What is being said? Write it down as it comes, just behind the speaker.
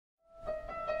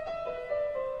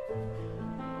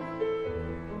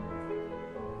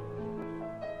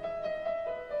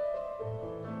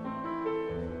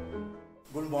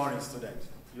morning, students.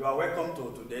 You are welcome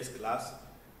to today's class.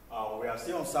 We are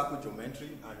still on circle geometry,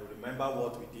 and you remember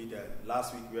what we did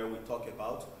last week where we talked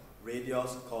about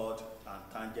radius, chord, and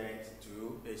tangent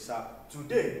to a circle.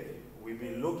 Today, we'll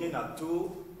be looking at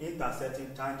two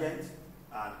intersecting tangents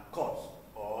and chords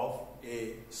of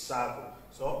a circle.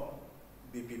 So,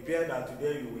 be prepared that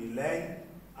today you will learn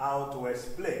how to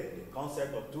explain the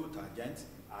concept of two tangents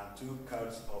and two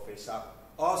chords of a circle.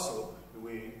 Also, we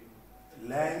will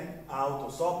learn how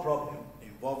to solve problems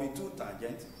involving two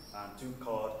tangents and two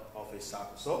chords of a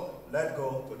circle. So, let's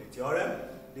go to the theorem.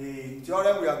 The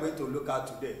theorem we are going to look at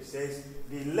today says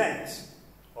the length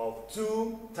of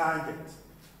two tangents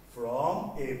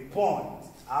from a point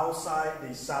outside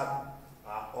the circle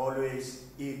are always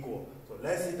equal. So,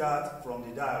 let's see that from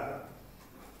the diagram.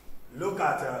 Look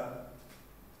at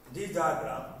this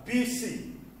diagram.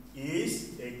 BC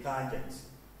is a tangent.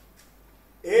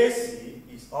 AC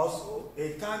is also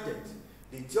a tangent.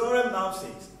 The theorem now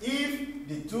says if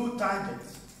the two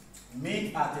tangents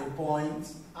meet at a point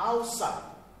outside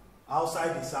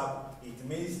the circle, it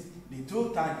means the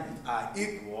two tangents are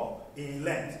equal in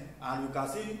length. And you can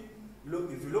see,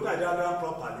 if you look at the diagram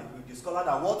properly, we discover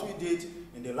that what we did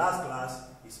in the last class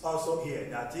is also here.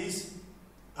 That is,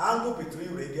 angle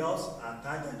between radius and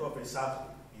tangent of a circle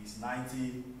is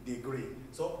 90 degrees.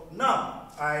 So now,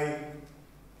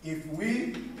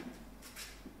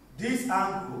 this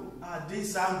angle and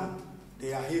this angle,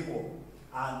 they are equal.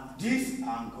 And this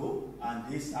angle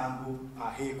and this angle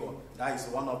are equal. That is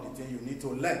one of the things you need to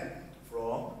learn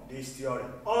from this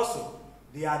theorem. Also,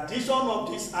 the addition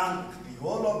of this angle, the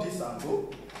whole of this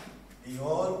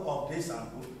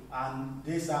angle, and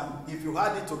this angle, if you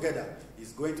add it together,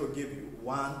 it's going to give you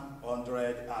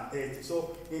 180.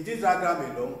 So, in this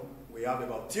diagram alone, we have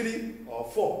about 3 or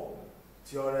 4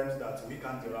 theorems that we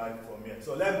can derive from here.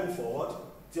 So, let's move forward.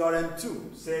 Theorem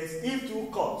 2 says if two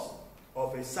chords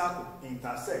of a circle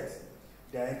intersect,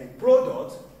 then the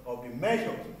product of the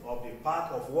measure of the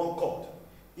part of one chord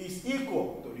is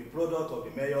equal to the product of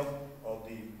the measure of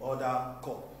the other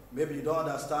chord. Maybe you don't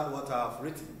understand what I have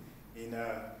written in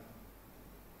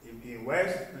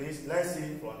words. Please, let's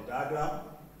see from the diagram.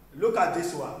 Look at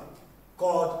this one.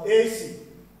 Chord AC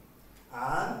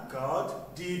and chord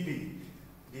DB.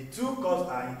 The two chords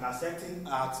are intersecting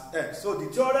at X. So the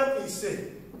theorem is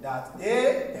saying that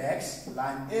AX,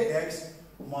 line AX,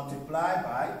 multiplied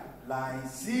by line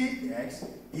CX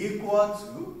equal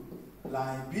to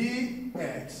line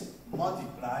BX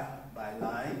multiplied by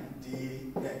line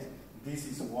DX. This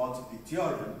is what the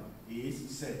theorem is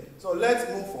saying. So let's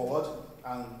move forward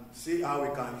and see how we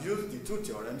can use the two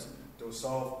theorems to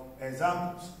solve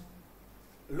examples.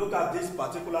 Look at this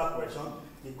particular question.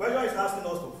 The question is asking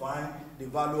us to find the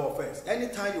value of X.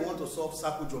 Anytime you want to solve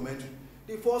circle geometry,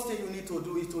 the first thing you need to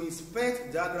do is to inspect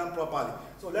the diagram properly.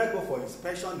 So let's go for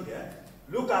inspection here.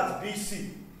 Look at BC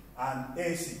and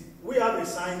AC. We have a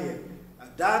sign here.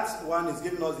 That one is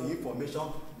giving us the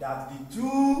information that the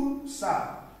two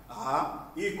sides are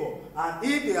equal. And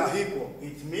if they are equal,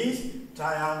 it means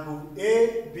triangle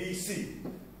ABC.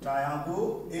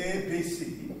 Triangle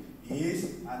ABC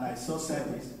is an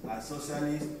isosceles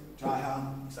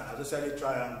triangle. It's an isosceles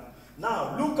triangle.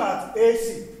 Now look at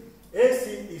AC. AC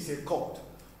is a chord,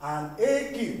 and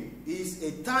AQ is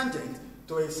a tangent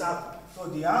to a circle. So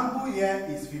the angle here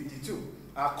is 52.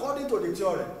 According to the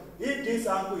theorem, if this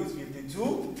angle is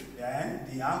 52, then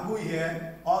the angle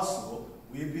here also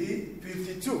will be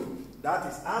 52. That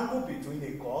is angle between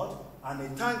a chord and a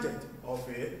tangent of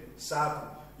a circle.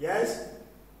 Yes,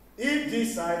 if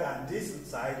this side and this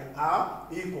side are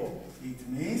equal, it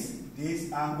means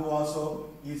this angle also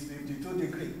is 52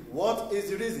 degrees. What is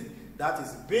the reason? That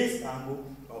is base angle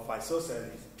of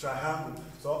isosceles triangle.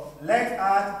 So let's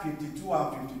add 52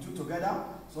 and 52 together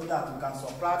so that we can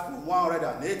subtract from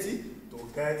 180 to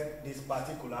get this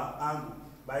particular angle.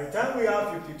 By the time we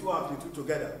have 52 and 52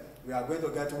 together, we are going to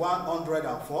get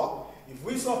 104. If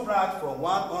we subtract from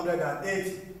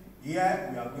 180, here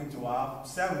we are going to have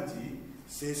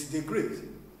 76 degrees.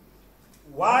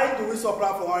 Why do we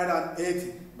subtract from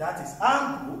 180? That is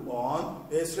angle on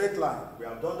a straight line. We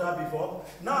have done that before.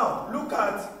 Now, look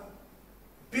at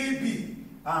PB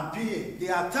and PA. They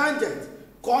are tangents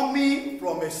coming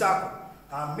from a circle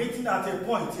and meeting at a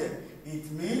point here.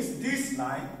 It means this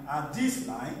line and this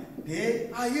line, they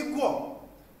are equal.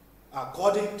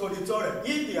 According to the theorem,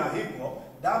 if they are equal,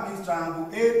 that means triangle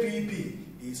APB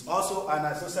is also an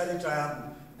isosceles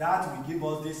triangle. That will give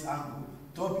us this angle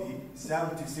to be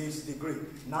 76 degrees.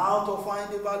 Now to find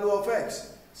the value of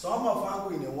X. Sum of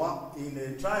angle in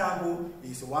a triangle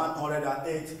is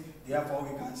 180. Therefore,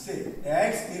 we can say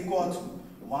X equal to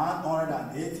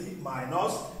 180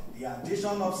 minus the the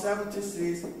addition of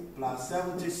 76 plus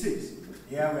 76.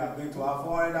 Here we are going to have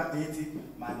 480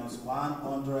 minus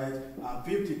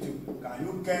 152. Can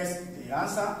you guess the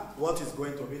answer? What is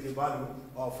going to be the value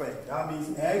of x? That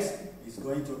means x is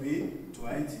going to be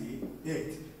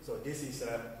 28. So this is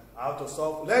how to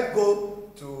solve. Let's go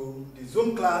to the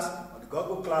Zoom class or the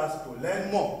Google class to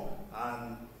learn more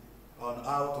and on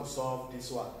how to solve this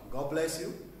one. God bless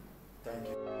you. Thank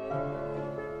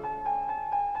you.